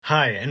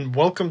Hi, and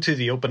welcome to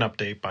the Open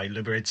Update by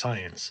Liberate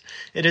Science.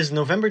 It is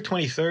November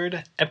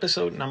 23rd,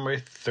 episode number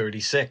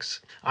 36.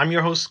 I'm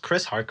your host,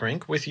 Chris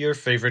Harkrink, with your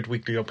favorite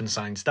weekly Open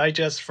Science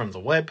digest from the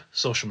web,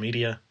 social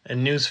media,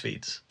 and news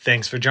feeds.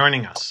 Thanks for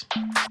joining us.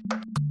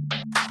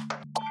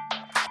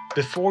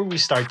 Before we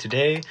start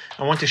today,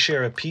 I want to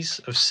share a piece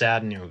of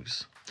sad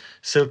news.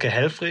 Silke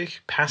Helfrich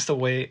passed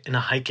away in a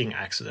hiking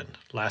accident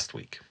last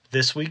week.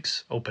 This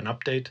week's Open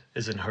Update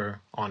is in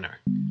her honor.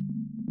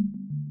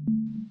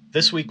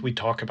 This week we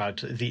talk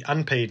about the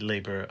unpaid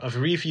labor of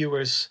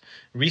reviewers,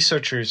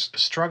 researchers'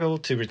 struggle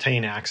to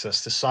retain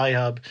access to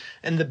Sci-Hub,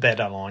 and the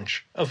beta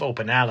launch of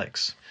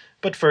OpenAlex.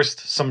 But first,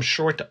 some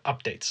short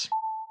updates.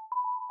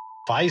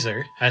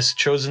 Pfizer has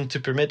chosen to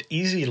permit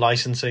easy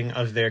licensing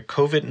of their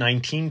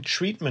COVID-19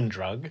 treatment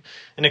drug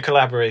in a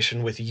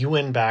collaboration with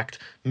UN-backed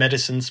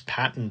Medicines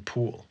Patent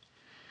Pool.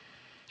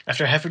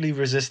 After heavily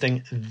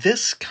resisting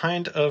this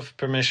kind of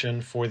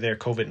permission for their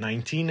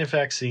COVID-19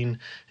 vaccine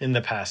in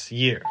the past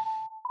year.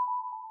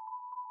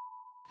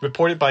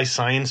 Reported by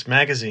Science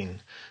Magazine,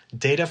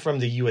 data from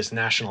the US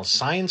National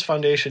Science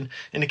Foundation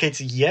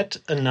indicates yet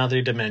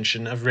another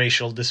dimension of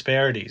racial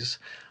disparities.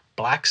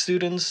 Black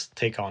students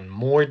take on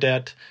more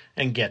debt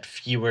and get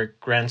fewer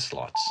grant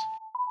slots.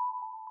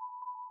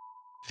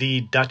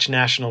 The Dutch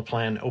national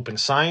plan Open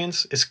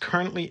Science is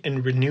currently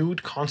in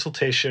renewed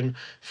consultation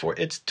for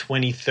its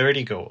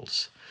 2030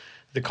 goals.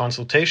 The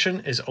consultation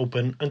is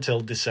open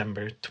until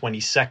December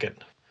 22nd.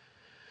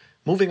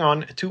 Moving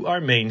on to our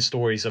main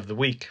stories of the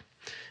week.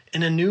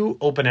 In a new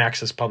open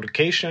access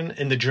publication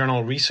in the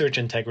journal Research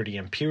Integrity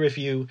and Peer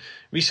Review,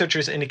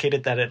 researchers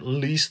indicated that at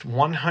least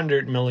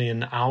 100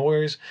 million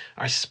hours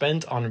are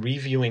spent on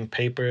reviewing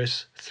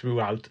papers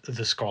throughout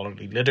the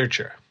scholarly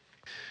literature.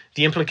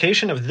 The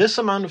implication of this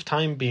amount of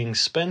time being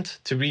spent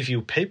to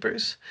review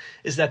papers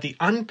is that the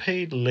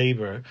unpaid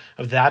labor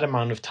of that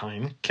amount of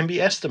time can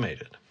be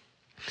estimated.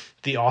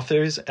 The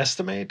authors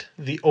estimate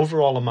the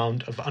overall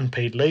amount of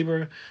unpaid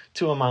labor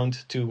to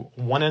amount to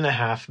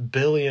 $1.5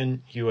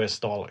 billion.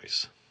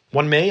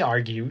 One may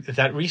argue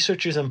that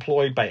researchers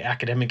employed by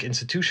academic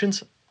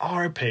institutions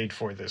are paid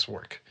for this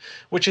work,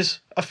 which is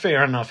a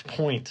fair enough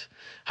point.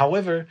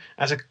 However,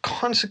 as a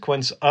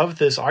consequence of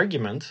this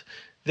argument,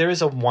 there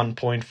is a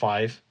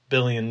 $1.5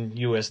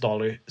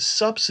 billion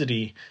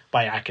subsidy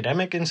by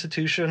academic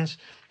institutions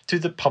to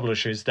the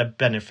publishers that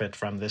benefit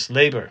from this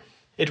labor.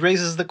 It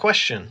raises the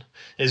question,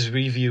 is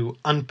review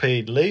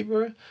unpaid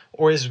labor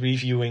or is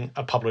reviewing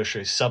a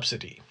publisher's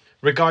subsidy?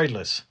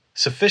 Regardless,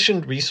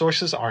 sufficient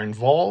resources are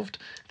involved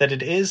that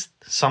it is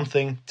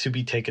something to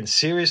be taken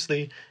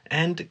seriously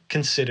and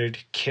considered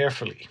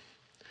carefully.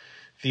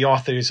 The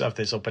authors of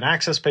this open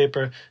access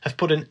paper have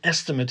put an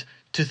estimate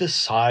to the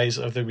size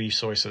of the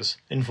resources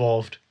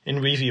involved in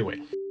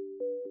reviewing.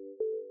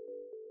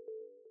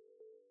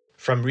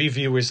 From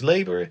reviewers'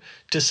 labor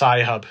to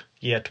Sci-Hub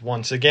yet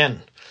once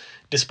again.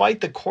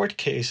 Despite the court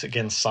case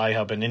against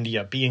Sci-Hub in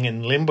India being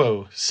in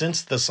limbo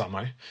since the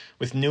summer,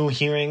 with new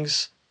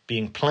hearings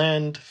being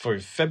planned for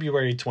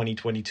February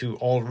 2022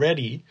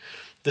 already,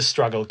 the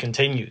struggle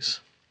continues.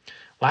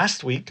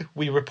 Last week,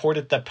 we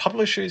reported that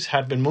publishers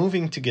had been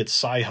moving to get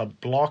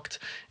Sci-Hub blocked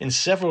in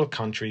several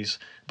countries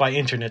by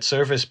internet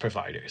service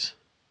providers.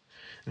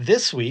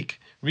 This week,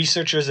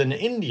 researchers in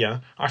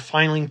India are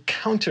filing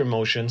counter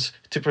motions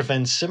to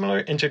prevent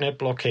similar internet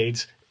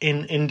blockades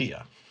in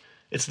India.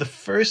 It's the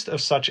first of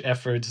such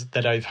efforts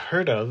that I've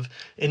heard of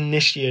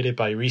initiated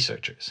by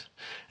researchers,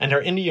 and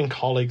our Indian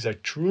colleagues are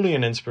truly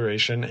an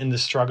inspiration in the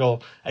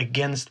struggle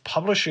against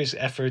publishers'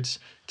 efforts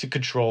to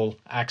control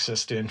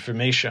access to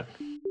information.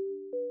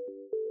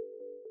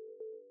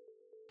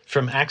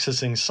 From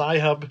accessing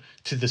Sci-Hub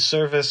to the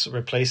service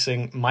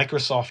replacing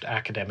Microsoft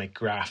Academic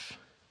Graph.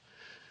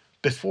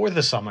 Before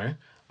the summer,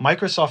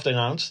 Microsoft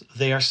announced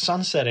they are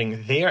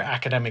sunsetting their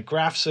Academic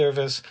Graph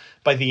service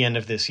by the end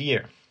of this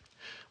year.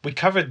 We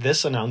covered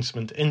this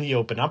announcement in the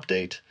Open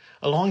Update,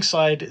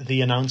 alongside the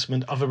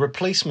announcement of a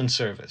replacement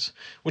service,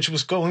 which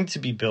was going to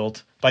be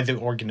built by the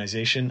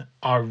organization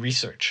Our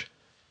Research.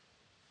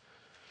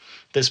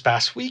 This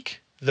past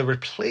week, the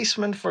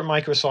replacement for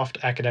Microsoft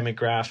Academic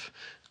Graph,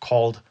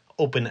 called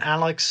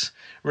OpenAlex,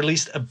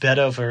 released a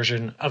beta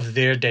version of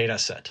their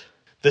dataset.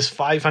 This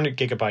 500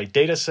 gigabyte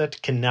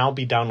dataset can now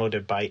be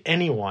downloaded by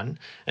anyone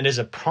and is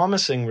a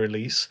promising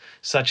release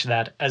such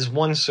that as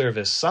one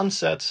service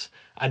sunsets,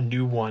 a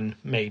new one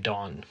may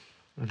dawn.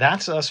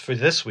 That's us for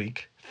this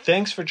week.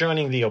 Thanks for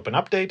joining the Open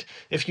Update.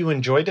 If you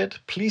enjoyed it,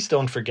 please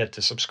don't forget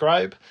to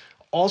subscribe.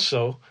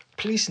 Also,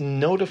 please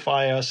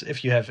notify us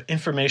if you have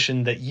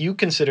information that you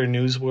consider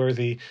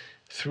newsworthy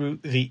through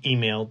the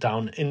email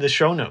down in the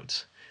show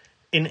notes.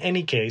 In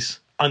any case,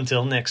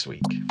 until next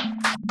week.